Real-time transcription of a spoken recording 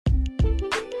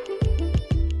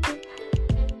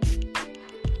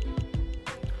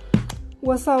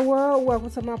What's up, world?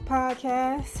 Welcome to my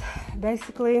podcast.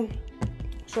 Basically,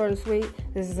 short and sweet,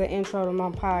 this is an intro to my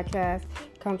podcast.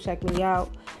 Come check me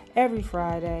out every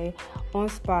Friday on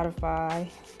Spotify.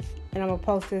 And I'm going to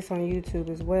post this on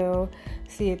YouTube as well.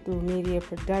 See It Through Media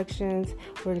Productions.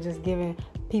 We're just giving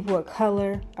people of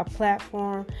color a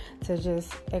platform to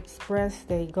just express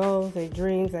their goals, their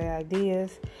dreams, their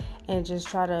ideas, and just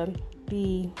try to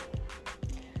be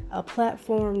a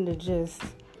platform to just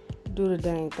do the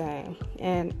dang thing.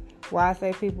 And why I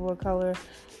say people of color,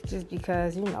 just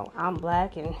because, I'm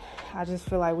black, and I just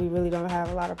feel like we really don't have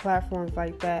a lot of platforms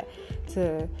like that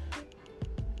to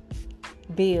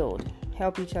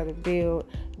help each other build,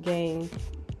 gain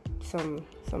some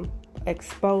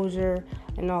exposure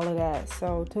and all of that.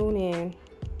 So tune in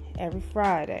every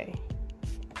Friday.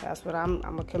 That's what I'm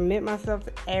gonna commit myself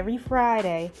to. Every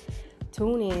Friday,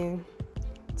 tune in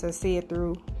to See It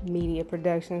Through Media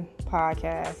Production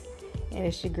Podcast. And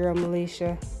it's your girl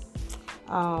Melisha.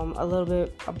 A little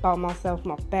bit about myself,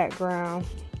 my background.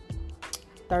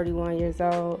 31 years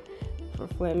old, from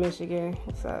Flint, Michigan.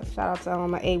 What's up? Shout out to all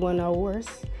my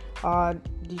 810ers, all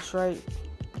Detroit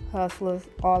hustlers,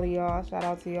 all of y'all. Shout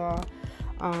out to y'all.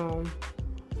 I'm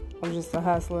just a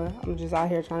hustler. I'm just out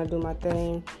here trying to do my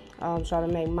thing. Try to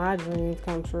make my dreams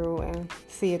come true and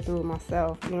see it through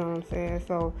myself. You know what I'm saying?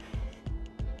 So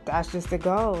that's just the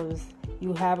goal.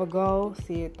 You have a goal,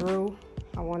 see it through.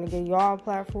 I want to give y'all a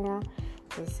platform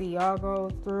to see y'all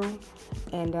go through,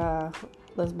 and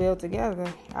let's build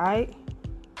together. All right?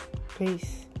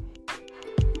 Peace.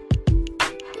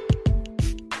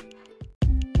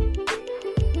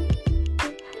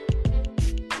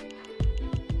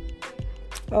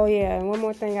 Oh yeah, and one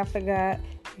more thing I forgot.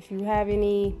 If you have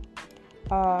any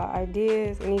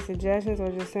ideas, any suggestions,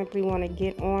 or just simply want to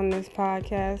get on this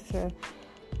podcast to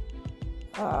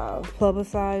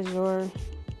publicize your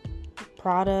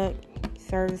product,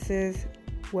 services,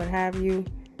 what have you,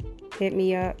 hit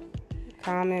me up.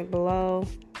 Comment below.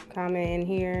 Comment in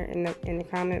here in the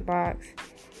comment box.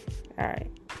 All right.